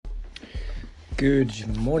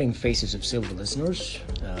Good morning, Faces of Silver listeners.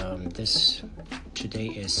 Today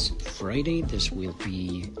is Friday. This will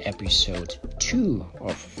be episode 2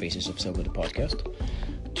 of Faces of Silver, the podcast.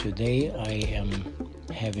 Today I am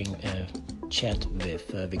having a chat with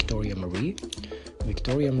Victoria Marie.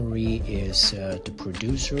 Victoria Marie is the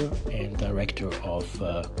producer and director of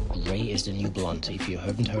Grey is the New Blonde. If you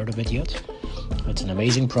haven't heard of it yet, it's an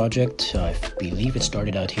amazing project. I believe it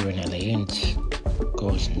started out here in LA and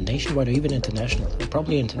goes nationwide or even international,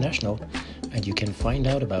 probably international, and you can find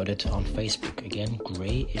out about it on Facebook. Again,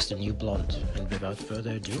 Grey is the New Blonde. And without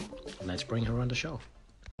further ado, let's bring her on the show.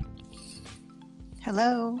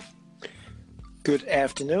 Hello. Good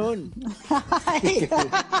afternoon. Hi.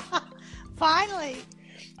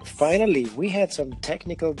 Finally, we had some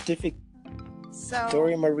technical difficulties.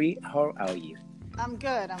 Victoria Marie, how are you? I'm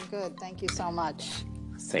good. Thank you so much.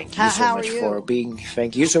 Thank you so much for being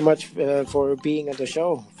on the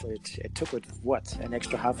show. It took an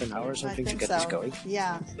extra half an hour or something to get this going.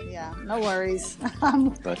 Yeah, no worries.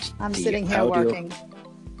 I'm sitting here working.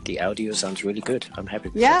 The audio sounds really good. I'm happy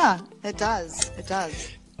with that. Yeah, it does.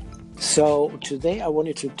 So today I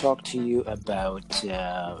wanted to talk to you about,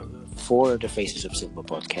 for the Faces of Silver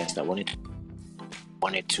podcast, I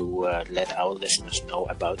wanted to let our listeners know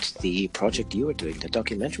about the project you are doing, the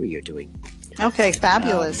documentary you're doing. Okay,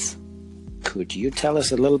 fabulous. Could you tell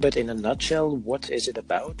us a little bit in a nutshell, what is it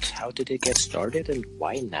about? How did it get started and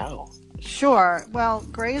why now? Sure. Well,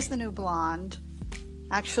 Grey is the New Blonde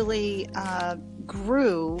actually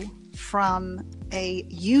grew from a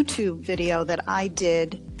YouTube video that I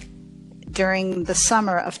did during the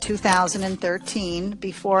summer of 2013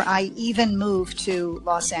 before I even moved to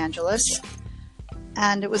Los Angeles.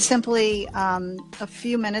 And it was simply a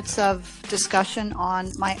few minutes of discussion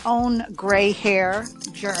on my own gray hair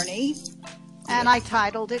journey. And I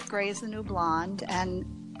titled it Grey is the New Blonde. And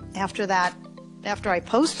after I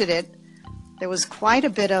posted it, there was quite a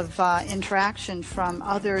bit of interaction from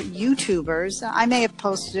other YouTubers. I may have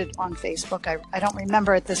posted it on Facebook. I don't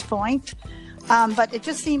remember at this point. But it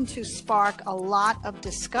just seemed to spark a lot of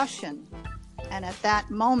discussion. And at that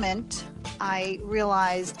moment, I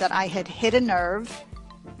realized that I had hit a nerve,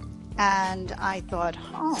 and I thought,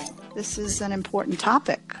 this is an important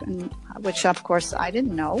topic, which of course I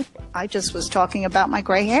didn't know. I just was talking about my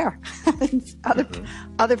gray hair.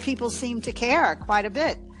 Other people seemed to care quite a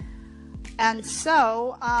bit. And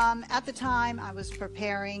so at the time I was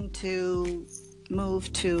preparing to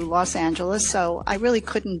move to Los Angeles, so I really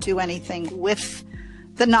couldn't do anything with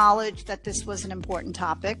the knowledge that this was an important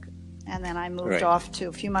topic. And then I moved off to,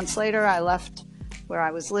 a few months later, I left where I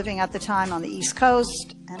was living at the time on the East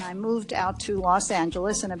Coast, and I moved out to Los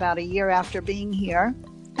Angeles in about a year after being here.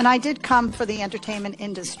 And I did come for the entertainment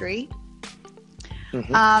industry.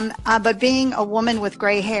 But being a woman with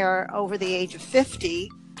gray hair over the age of 50,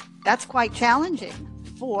 that's quite challenging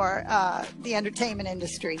for the entertainment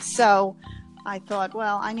industry. So I thought,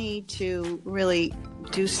 well, I need to really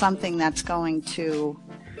do something that's going to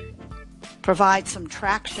provide some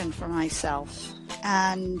traction for myself.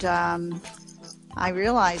 And I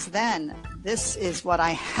realized then this is what I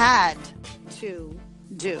had to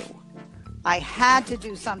do. I had to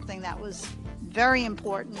do something that was very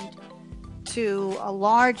important to a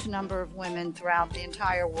large number of women throughout the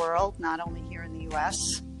entire world, not only here in the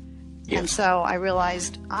U.S. Yes. And so I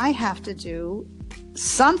realized I have to do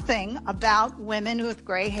something about women with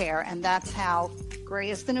gray hair, and that's how Grey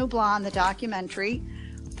is the New Blonde, the documentary,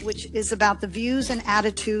 which is about the views and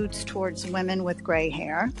attitudes towards women with gray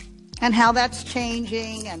hair and how that's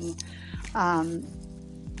changing, and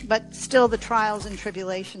but still the trials and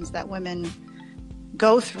tribulations that women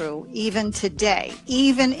go through even today,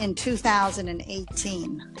 even in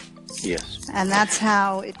 2018. Yes. And that's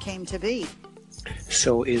how it came to be.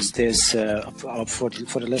 So is this, for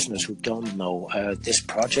the listeners who don't know, this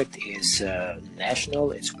project is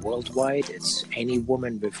national, it's worldwide, it's any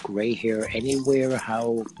woman with gray hair anywhere?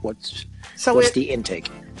 What's the intake?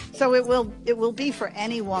 So it will be for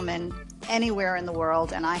any woman anywhere in the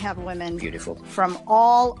world, and I have women from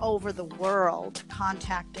all over the world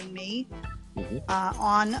contacting me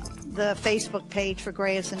on the Facebook page for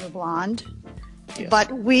Grey is the New Blonde. Yes.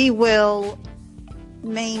 But we will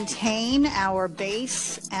maintain our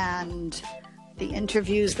base and the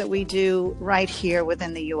interviews that we do right here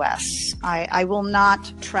within the U.S. I will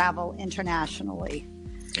not travel internationally.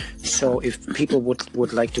 So if people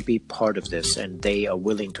would like to be part of this and they are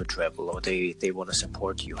willing to travel, or they want to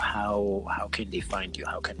support you, how can they find you?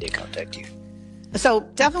 How can they contact you? So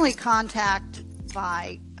definitely contact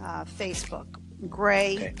by Facebook,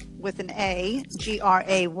 Grey with an A,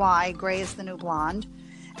 Gray, Grey is the New Blonde.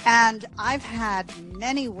 And I've had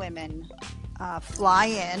many women fly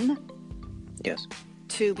in Yes.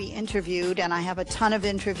 to be interviewed, and I have a ton of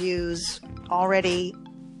interviews already.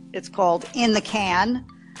 It's called In the Can.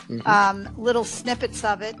 Little snippets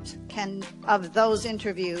of those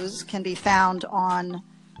interviews can be found on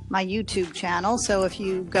my YouTube channel. So if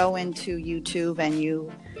you go into YouTube and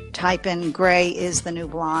you type in Gray is the New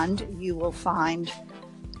Blonde, you will find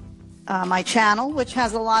my channel, which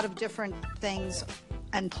has a lot of different things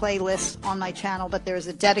and playlists on my channel, but there's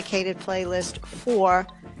a dedicated playlist for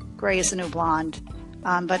Gray is the New Blonde.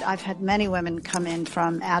 But I've had many women come in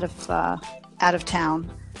from out of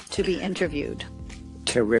town to be interviewed.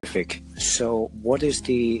 Terrific. So what is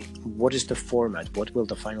the format? What will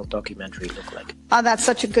the final documentary look like? That's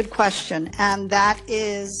such a good question. And that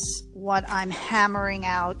is what I'm hammering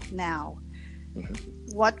out now.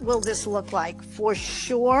 What will this look like? For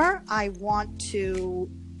sure, I want to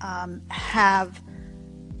have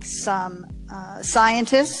some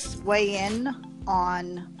scientists weigh in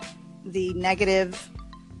on the negative,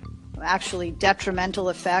 actually detrimental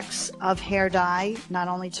effects of hair dye, not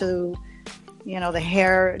only to the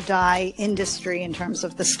hair dye industry in terms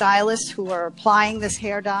of the stylists who are applying this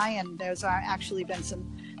hair dye, and there's actually been some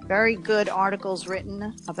very good articles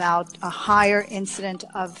written about a higher incident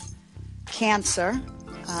of cancer.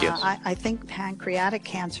 Yes. I think pancreatic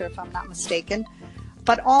cancer, if I'm not mistaken,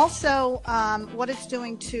 but also what it's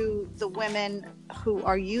doing to the women who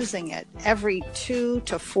are using it every 2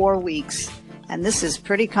 to 4 weeks. And this is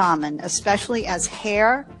pretty common, especially as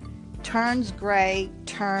hair turns gray,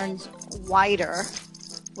 turns whiter,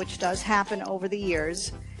 which does happen over the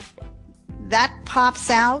years. That pops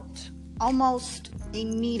out almost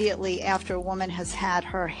immediately after a woman has had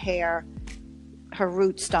her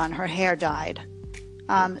roots done, her hair dyed.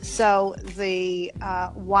 So the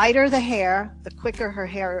whiter the hair, the quicker her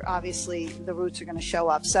hair, obviously the roots are going to show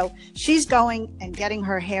up. So she's going and getting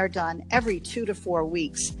her hair done every 2 to 4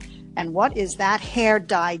 weeks. And what is that hair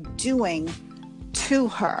dye doing to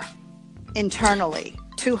her internally,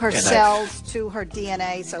 to her cells, to her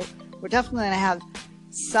DNA? So we're definitely going to have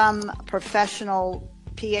some professional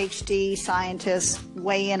PhD scientists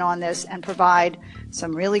weigh in on this and provide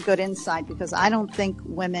some really good insight, because I don't think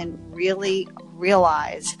women really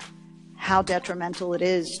realize how detrimental it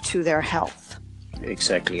is to their health.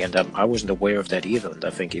 Exactly, and I wasn't aware of that either. And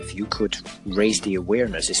I think if you could raise the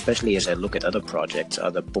awareness, especially as I look at other projects,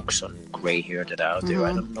 other books on gray hair that are out there,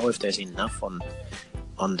 I don't know if there's enough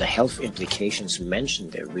on the health implications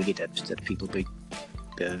mentioned there, really, that people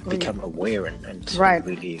become aware and Right.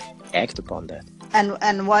 really act upon that.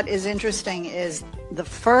 And what is interesting is the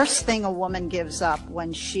first thing a woman gives up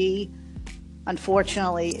when she,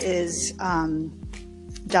 unfortunately, is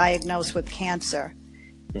diagnosed with cancer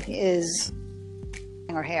is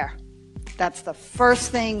her hair. That's the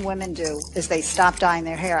first thing women do, is they stop dyeing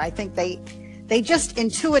their hair. I think they just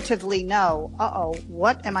intuitively know,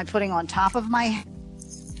 what am I putting on top of my hair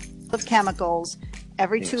of chemicals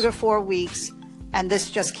every 2 to 4 weeks, and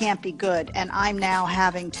this just can't be good, and I'm now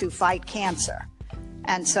having to fight cancer.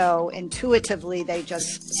 And so intuitively they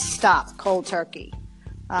just stop cold turkey.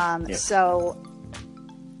 So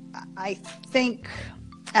I think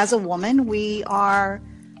as a woman, we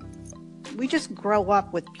just grow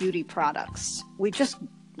up with beauty products.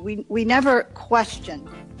 We never question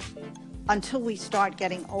until we start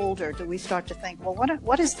getting older. Do we start to think, well,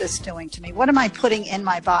 what is this doing to me? What am I putting in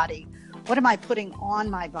my body? What am I putting on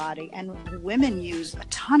my body? And women use a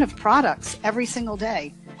ton of products every single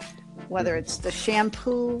day, whether it's the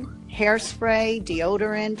shampoo, hairspray,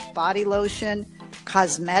 deodorant, body lotion,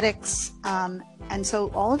 cosmetics. And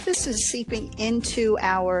so all of this is seeping into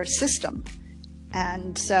our system.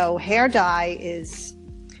 And so hair dye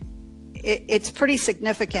it's pretty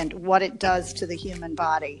significant what it does to the human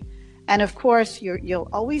body. And of course, you'll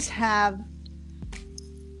always have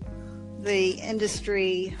the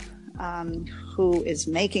industry who is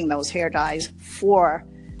making those hair dyes for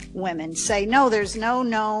women say, no, there's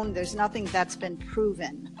nothing that's been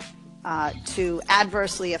proven to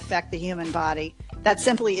adversely affect the human body. That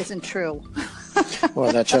simply isn't true.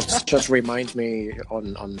 Well, that just reminds me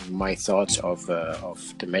on my thoughts of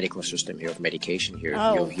the medical system here, of medication here.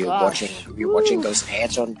 You're watching those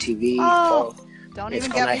ads on TV. Don't it's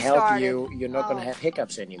even going get to me help started. You're not going to have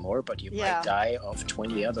hiccups anymore, but you might die of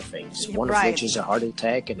 20 other things. One of Right. which is a heart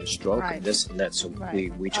attack and a stroke Right. and this and that. So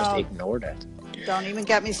Right. we just ignore that. Don't even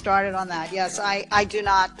get me started on that. Yes, I do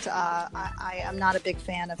not. I am not a big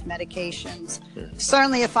fan of medications.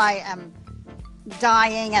 Certainly, if I am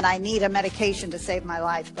dying and I need a medication to save my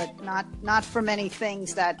life, but not for many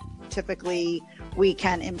things that typically we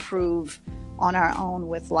can improve on our own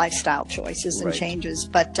with lifestyle choices and Right. changes.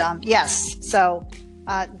 But yes, so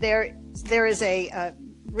There is a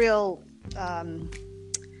real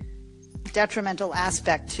detrimental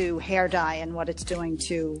aspect to hair dye and what it's doing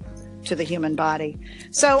to the human body.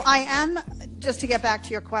 So I am, just to get back to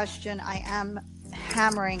your question, I am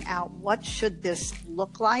hammering out what should this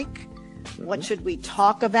look like, what should we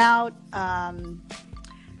talk about, and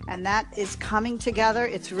that is coming together.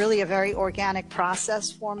 It's really a very organic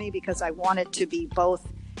process for me because I want it to be both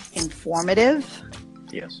informative,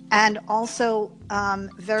 yes, and also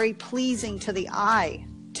very pleasing to the eye.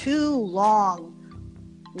 Too long,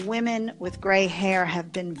 women with gray hair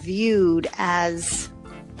have been viewed as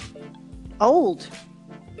old.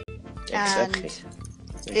 exactly.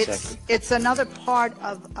 And it's another part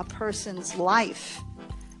of a person's life.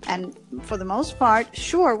 And for the most part,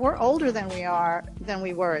 sure, we're older than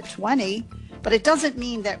we were at 20, but it doesn't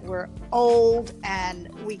mean that we're old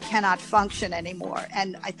and we cannot function anymore.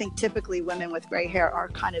 And I think typically women with gray hair are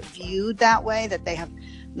kind of viewed that way, that they have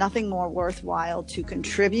nothing more worthwhile to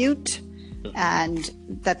contribute and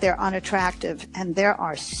that they're unattractive. And there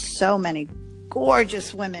are so many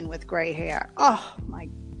gorgeous women with gray hair. Oh my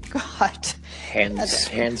God.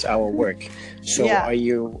 Hence our work. So Yeah. are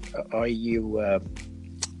you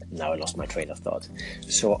now I lost my train of thought.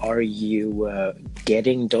 So are you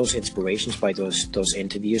getting those inspirations by those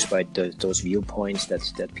interviews, by those viewpoints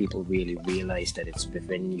that people really realize that it's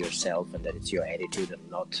within yourself and that it's your attitude and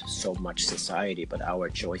not so much society, but our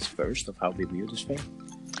choice first of how we view this thing?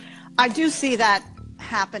 I do see that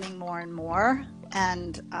happening more and more,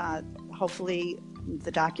 and hopefully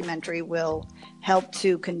the documentary will help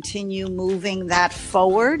to continue moving that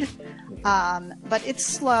forward. But it's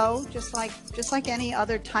slow, just like any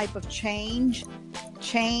other type of change.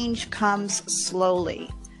 Change comes slowly.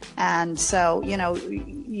 And so,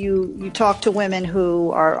 you talk to women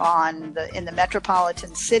who are in the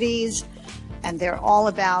metropolitan cities, and they're all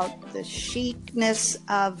about the chicness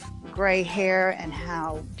of gray hair and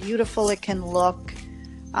how beautiful it can look.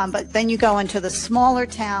 But then you go into the smaller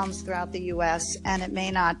towns throughout the U.S. and it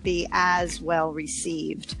may not be as well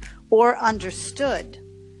received or understood.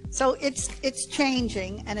 So it's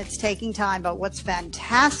changing and it's taking time. But what's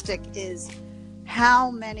fantastic is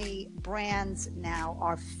how many brands now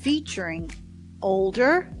are featuring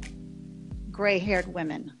older gray-haired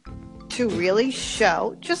women to really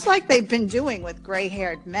show, just like they've been doing with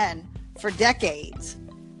gray-haired men for decades.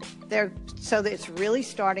 So it's really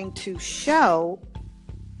starting to show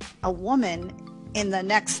a woman in the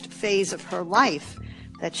next phase of her life,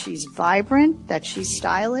 that she's vibrant, that she's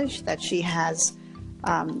stylish, that she has,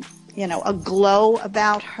 a glow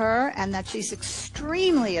about her, and that she's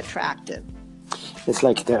extremely attractive. It's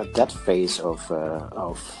like that phase of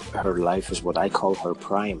her life is what I call her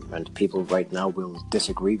prime, and people right now will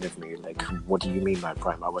disagree with me. Like, what do you mean by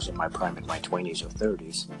prime? I was in my prime in my 20s or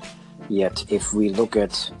 30s. Yet, if we look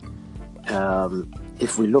at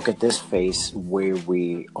this phase where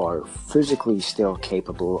we are physically still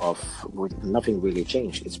capable of, with nothing really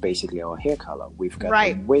changed, it's basically our hair color. We've got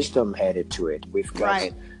Right. the wisdom added to it. We've got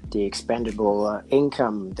Right. the expendable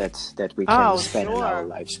income that we can spend in our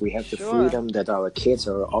lives. We have the freedom that our kids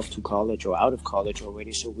are off to college or out of college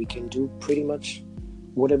already, so we can do pretty much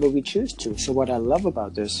whatever we choose to. So what I love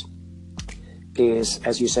about this is,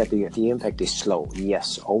 as you said, the impact is slow.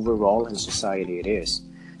 Yes, overall in society it is.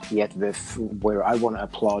 Yet where I want to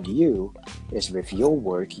applaud you is with your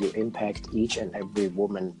work, you impact each and every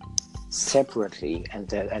woman separately, and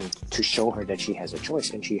to show her that she has a choice,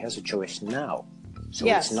 and she has a choice now. So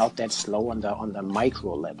Yes. It's not that slow on the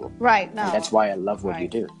micro level. Right. No. And that's why I love what Right. you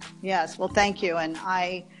do. Yes. Well, thank you. And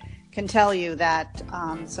I can tell you that,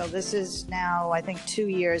 so this is now, I think, 2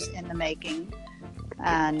 years in the making.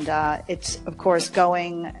 And it's, of course,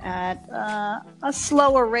 going at a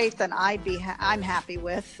slower rate than I'm happy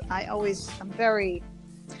with. I'm very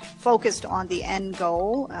focused on the end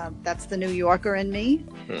goal. That's the New Yorker in me.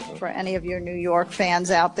 Mm-hmm. For any of your New York fans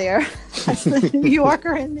out there, that's the New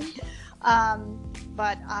Yorker in me.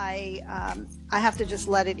 But I have to just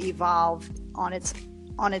let it evolve on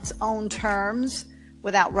its own terms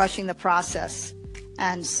without rushing the process.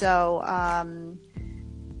 And so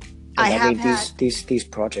these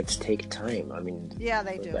projects take time. I mean, yeah,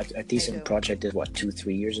 they do. A decent project is what,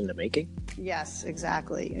 2-3 years in the making? Yes,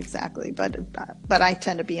 exactly. But I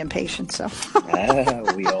tend to be impatient, so.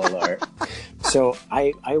 We all are. So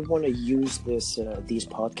I want to use these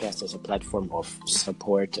podcasts as a platform of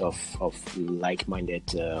support of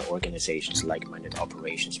like-minded organizations, like-minded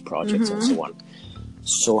operations, projects, and so on.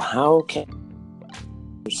 So how can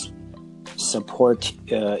support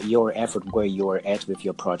your effort where you're at with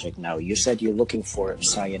your project now? You said you're looking for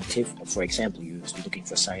scientific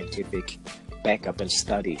backup and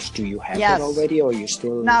studies. Do you have Yes. that already, or are you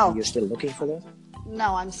still No. you're still looking for that?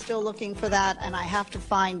 No, I'm still looking for that, and I have to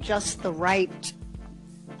find just the right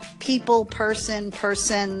people,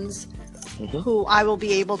 persons who I will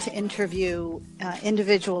be able to interview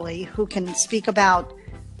individually, who can speak about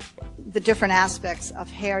the different aspects of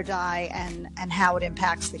hair dye and how it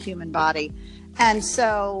impacts the human body. And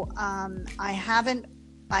so I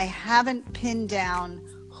haven't pinned down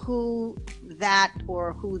who that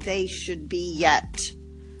or who they should be yet.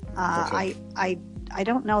 Okay. I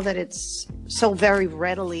don't know that it's so very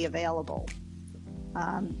readily available,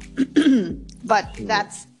 but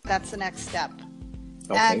that's the next step.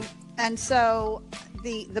 Okay. And so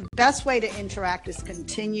the best way to interact is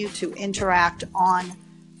continue to interact on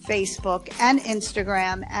Facebook and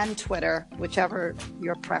Instagram and Twitter, whichever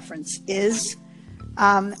your preference is.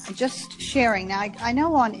 Just sharing. Now, I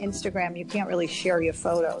know on Instagram you can't really share your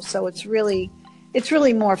photos, so it's really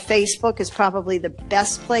more Facebook is probably the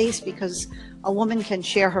best place, because a woman can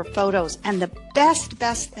share her photos. And the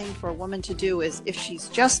best thing for a woman to do is, if she's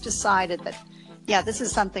just decided that, yeah, this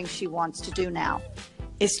is something she wants to do now,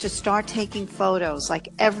 is to start taking photos like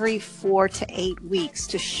every 4 to 8 weeks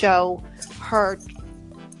to show her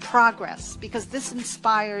progress, because this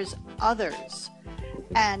inspires others.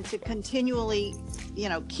 And to continually,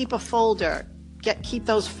 keep a folder, keep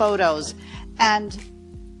those photos. And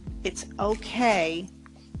it's okay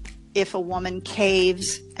if a woman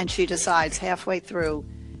caves and she decides halfway through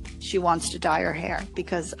she wants to dye her hair,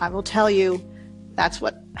 because I will tell you, that's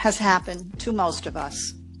what has happened to most of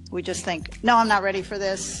us. We just think, no, I'm not ready for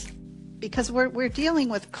this, because we're dealing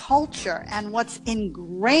with culture, and what's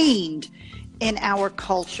ingrained in our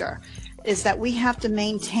culture is that we have to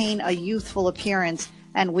maintain a youthful appearance,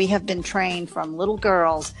 and we have been trained from little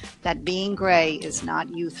girls that being gray is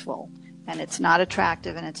not youthful, and it's not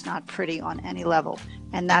attractive, and it's not pretty on any level.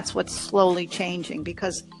 And that's what's slowly changing,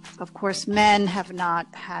 because of course men have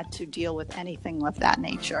not had to deal with anything of that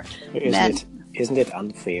nature. Isn't it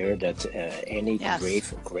unfair that any Yes.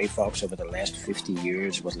 gray fox over the last 50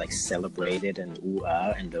 years was like celebrated and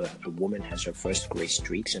and a woman has her first gray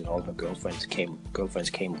streaks and all her girlfriends came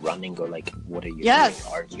running, go like, what are you Yes,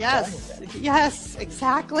 doing? Aren't you yes, dyeing that? yes,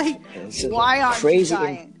 exactly. It's Why aren't you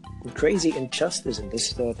dying? Crazy injustice in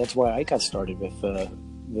this. That's why I got started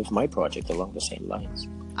with my project along the same lines.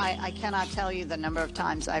 I cannot tell you the number of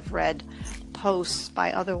times I've read posts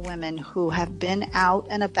by other women who have been out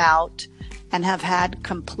and about and have had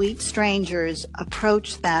complete strangers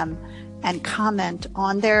approach them and comment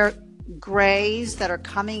on their grays that are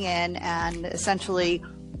coming in, and essentially,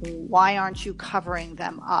 why aren't you covering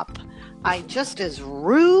them up? Just as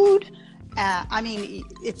rude.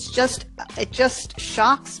 It just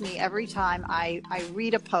shocks me every time I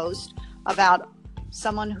read a post about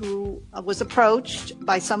someone who was approached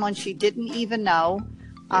by someone she didn't even know.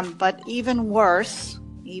 But even worse,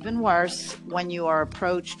 when you are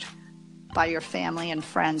approached by your family and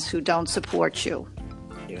friends who don't support you.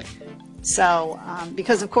 Yeah. So,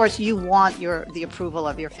 because of course you want the approval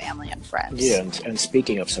of your family and friends. Yeah, and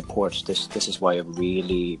speaking of support, this is why I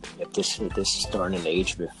really, at this darn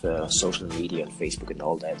age with social media and Facebook and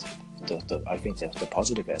all that, I think that the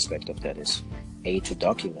positive aspect of that is A, to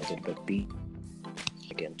document it, but B,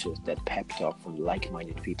 again, to that pep talk from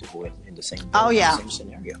like-minded people who are in the same boat, the same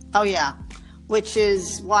scenario. Oh yeah, which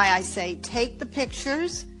is why I say take the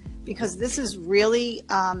pictures, because this is really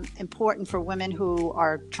important for women who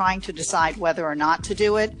are trying to decide whether or not to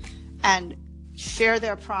do it, and share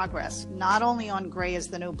their progress, not only on Gray is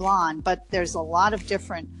the New Blonde, but there's a lot of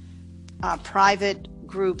different private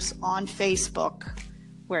groups on Facebook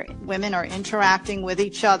where women are interacting with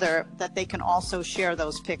each other, that they can also share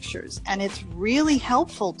those pictures. And it's really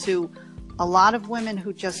helpful to a lot of women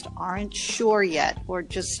who just aren't sure yet, or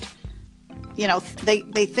just,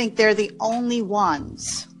 they think they're the only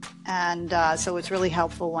ones. And so it's really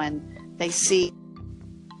helpful when they see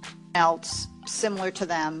else similar to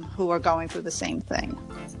them who are going through the same thing.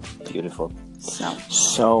 Beautiful.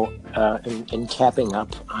 So in capping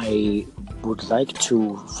up, I would like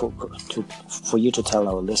for you to tell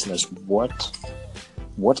our listeners what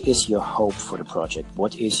is your hope for the project?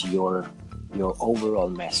 What is your overall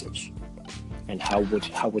message? And how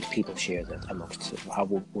would people share that how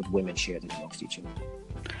would women share that amongst each other?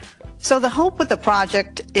 So the hope with the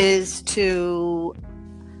project is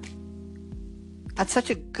that's such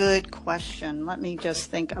a good question. Let me just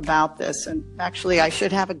think about this. And actually, I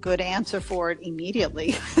should have a good answer for it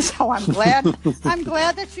immediately. So I'm glad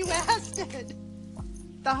that you asked it.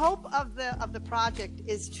 The hope of the project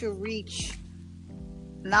is to reach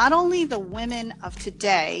not only the women of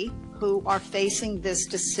today who are facing this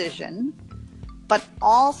decision, but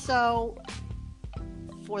also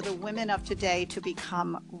for the women of today to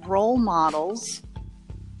become role models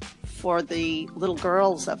for the little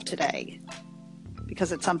girls of today.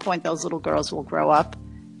 Because at some point those little girls will grow up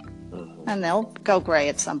and they'll go gray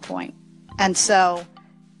at some point. And so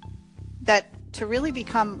that to really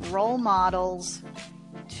become role models,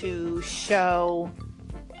 to show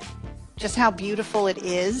just how beautiful it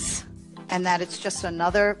is and that it's just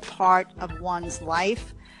another part of one's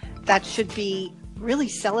life that should be really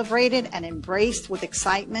celebrated and embraced with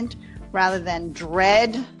excitement rather than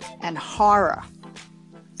dread and horror.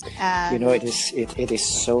 And you know, it is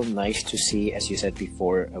so nice to see, as you said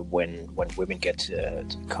before, when women get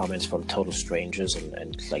comments from total strangers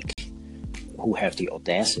and like who have the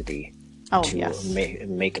audacity to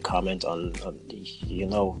make a comment on you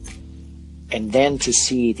know, and then to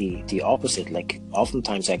see the opposite. Like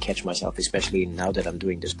oftentimes I catch myself, especially now that I'm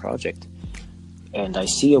doing this project, and I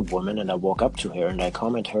see a woman and I walk up to her and I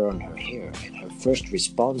comment her on her hair, and her first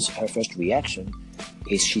reaction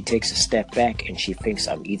is she takes a step back and she thinks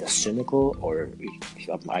I'm either cynical or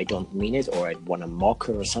I don't mean it or I want to mock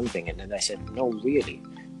her or something. And then I said, no, really.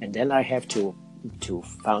 And then I have to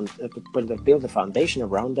build a foundation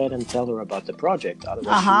around that and tell her about the project.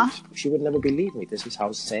 Otherwise, she would never believe me. This is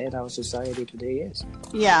how sad our society today is.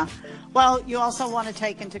 Yeah. Well, you also want to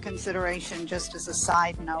take into consideration, just as a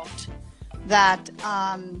side note, that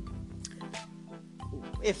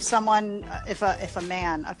if a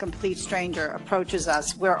man, a complete stranger, approaches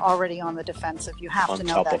us, we're already on the defensive. You have to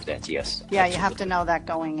know that. On top of that, yes. Yeah, absolutely. You have to know that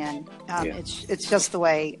going in. It's just the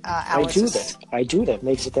way I do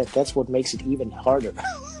that. That's what makes it even harder.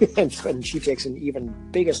 and she takes an even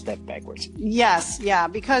bigger step backwards. Yes, yeah,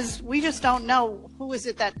 because we just don't know who is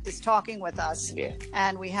it that is talking with us,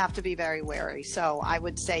 and we have to be very wary. So I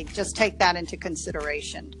would say just take that into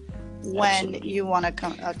consideration when you want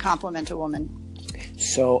to compliment a woman.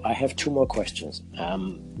 So I have two more questions.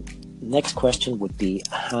 Next question would be,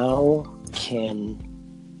 how can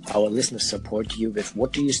our listeners support you with,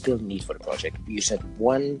 what do you still need for the project? You said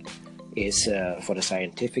one is for the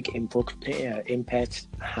scientific impact.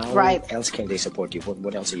 How else can they support you?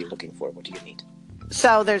 What else are you looking for? What do you need?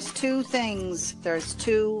 So there's two things. There's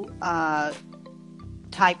two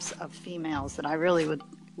types of females that I really would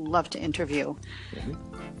love to interview.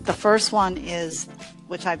 The first one is,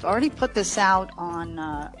 which I've already put this out on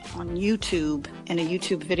YouTube in a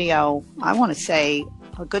YouTube video, I want to say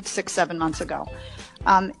a good 6-7 months ago,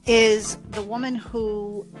 is the woman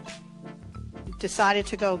who decided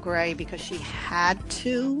to go gray because she had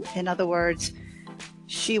to. In other words,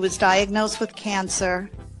 she was diagnosed with cancer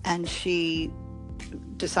and she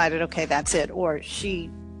decided, okay, that's it. Or she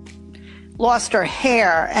lost her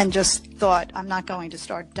hair and just thought, I'm not going to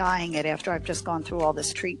start dyeing it after I've just gone through all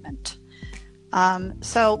this treatment.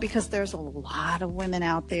 So because there's a lot of women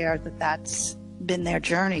out there that's been their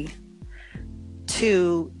journey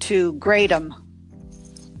to graydom.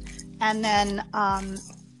 And then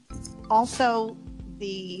also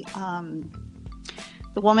the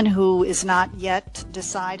woman who is not yet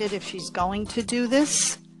decided if she's going to do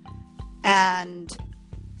this and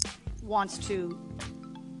wants to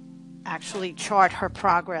actually chart her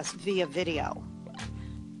progress via video,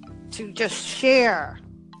 to just share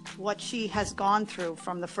what she has gone through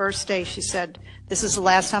from the first day she said, this is the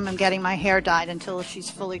last time I'm getting my hair dyed, until she's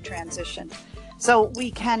fully transitioned. So we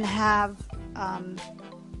can have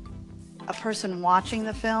a person watching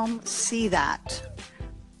the film see that.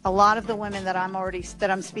 A lot of the women that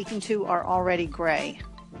I'm speaking to are already gray.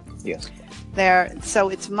 Yes. So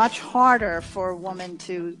it's much harder for a woman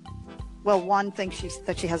to, well, one, think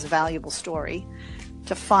that she has a valuable story,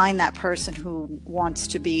 to find that person who wants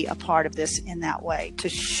to be a part of this in that way, to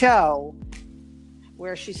show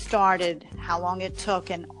where she started, how long it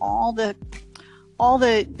took, and all the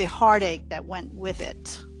heartache that went with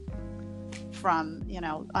it, from,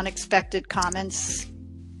 unexpected comments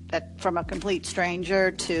from a complete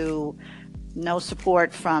stranger, to no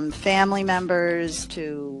support from family members,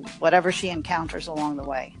 to whatever she encounters along the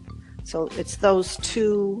way. So it's those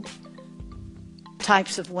two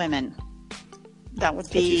types of women that would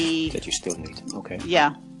be that you still need. Okay.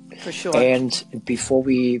 Yeah, for sure. And before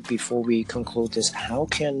we conclude this, how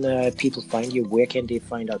can people find you? Where can they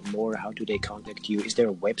find out more? How do they contact you? Is there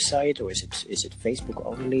a website, or is it Facebook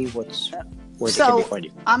only? Where can they find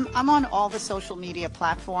you? I'm on all the social media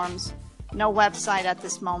platforms. No website at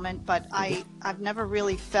this moment, but I've never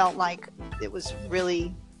really felt like it was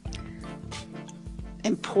really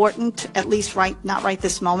important, at least not right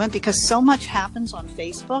this moment, because so much happens on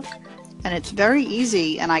Facebook, and it's very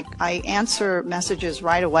easy, and I answer messages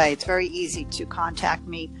right away. It's very easy to contact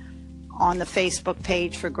me on the Facebook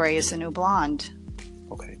page for Gray is the New Blonde.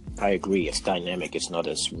 Okay. I agree. It's dynamic. It's not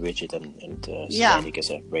as rigid and Yeah. static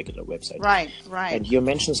as a regular website. Right, right. And you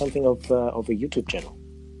mentioned something of a YouTube channel.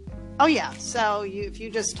 Oh yeah. So if you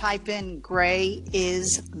just type in "Gray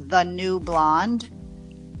is the New Blonde,"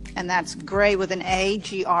 and that's Gray with an A,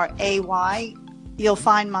 Gray, you'll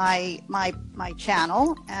find my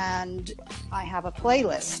channel, and I have a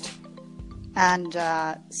playlist. And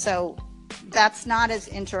so that's not as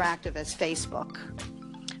interactive as Facebook,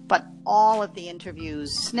 but all of the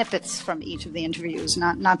interviews, snippets from each of the interviews,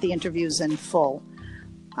 not the interviews in full,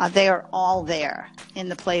 they are all there in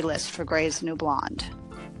the playlist for Gray's New Blonde.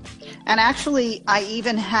 And actually, I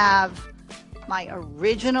even have my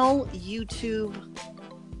original YouTube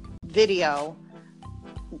video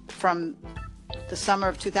from the summer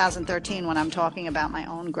of 2013 when I'm talking about my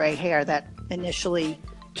own gray hair that initially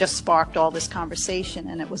just sparked all this conversation.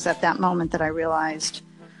 And it was at that moment that I realized,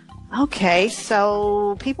 okay,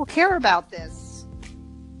 so people care about this.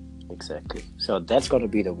 Exactly. So that's going to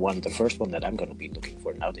be the first one that I'm going to be looking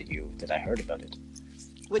for now that I heard about it.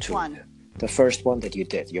 Which one? The first one that you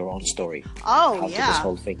did, your own story. Oh, How did this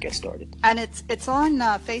whole thing get started? And it's on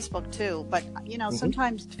Facebook too. But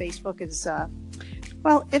sometimes Facebook is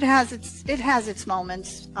well, it has its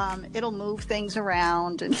moments. It'll move things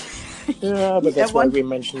around, and yeah, but that's why we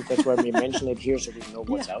mentioned it here, so we know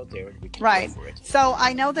what's out there and we can go for it. So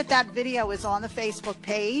I know that video is on the Facebook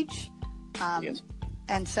page, yes.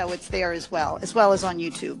 And so it's there as well as on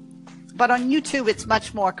YouTube. But on YouTube, it's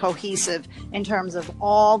much more cohesive in terms of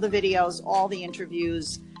all the videos, all the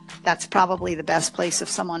interviews. That's probably the best place if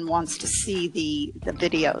someone wants to see the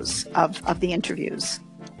videos of the interviews.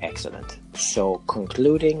 Excellent. So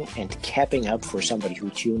concluding and capping up for somebody who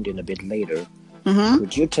tuned in a bit later,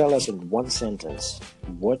 could you tell us in one sentence,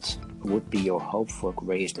 what would be your hope for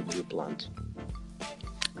Gray is the New Blonde?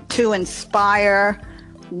 To inspire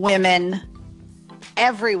women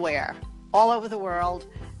everywhere, all over the world,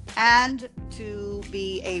 and to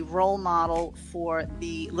be a role model for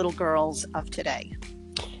the little girls of today.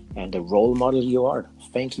 And the role model you are.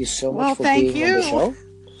 Thank you so much for being on the show.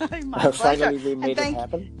 My pleasure. Finally, we made it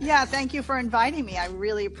happen. Yeah, thank you for inviting me. I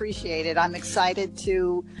really appreciate it. I'm excited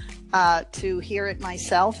to hear it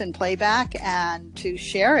myself in playback and to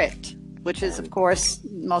share it, which is, of course,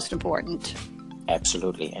 most important.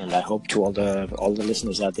 Absolutely, and I hope to all the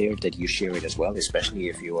listeners out there that you share it as well, especially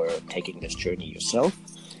if you are taking this journey yourself.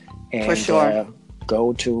 And, for sure.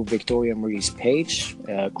 Go to Victoria Marie's page.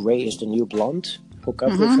 Gray is the New Blonde. Hook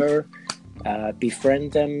up with her.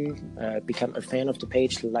 Befriend them, become a fan of the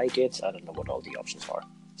page, like it. I don't know what all the options are.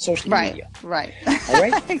 Social media. Right. All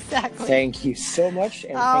right. Exactly. Thank you so much.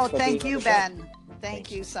 And thank you, Ben. Thank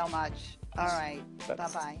you so much. All right.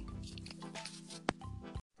 Bye-bye.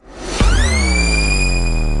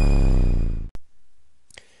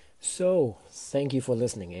 So, thank you for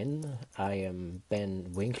listening in. I am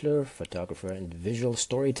Ben Winkler, photographer and visual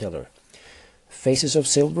storyteller. Faces of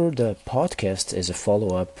Silver, the podcast, is a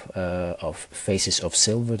follow-up of Faces of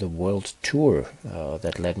Silver, the world tour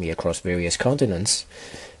that led me across various continents,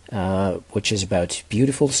 which is about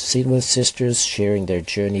beautiful silver sisters sharing their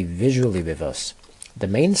journey visually with us. The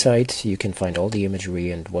main site, you can find all the imagery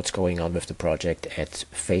and what's going on with the project at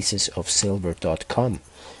facesofsilver.com.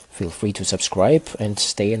 Feel free to subscribe and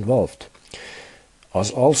stay involved.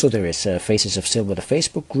 Also, there is Faces of Silver, the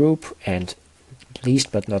Facebook group, and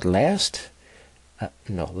last but not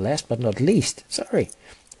least,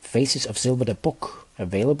 Faces of Silver, the book,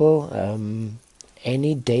 available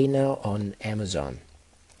any day now on Amazon.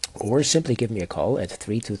 Or simply give me a call at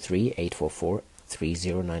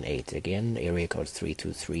 323-844-3098. Again, area code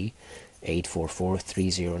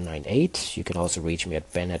 323-844-3098. You can also reach me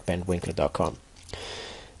at ben@benwinkler.com.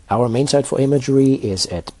 Our main site for imagery is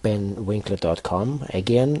at benwinkler.com.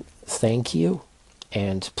 Again, thank you,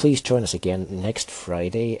 and please join us again next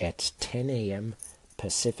Friday at 10 a.m.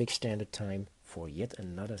 Pacific Standard Time for yet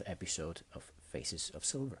another episode of Faces of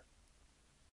Silver.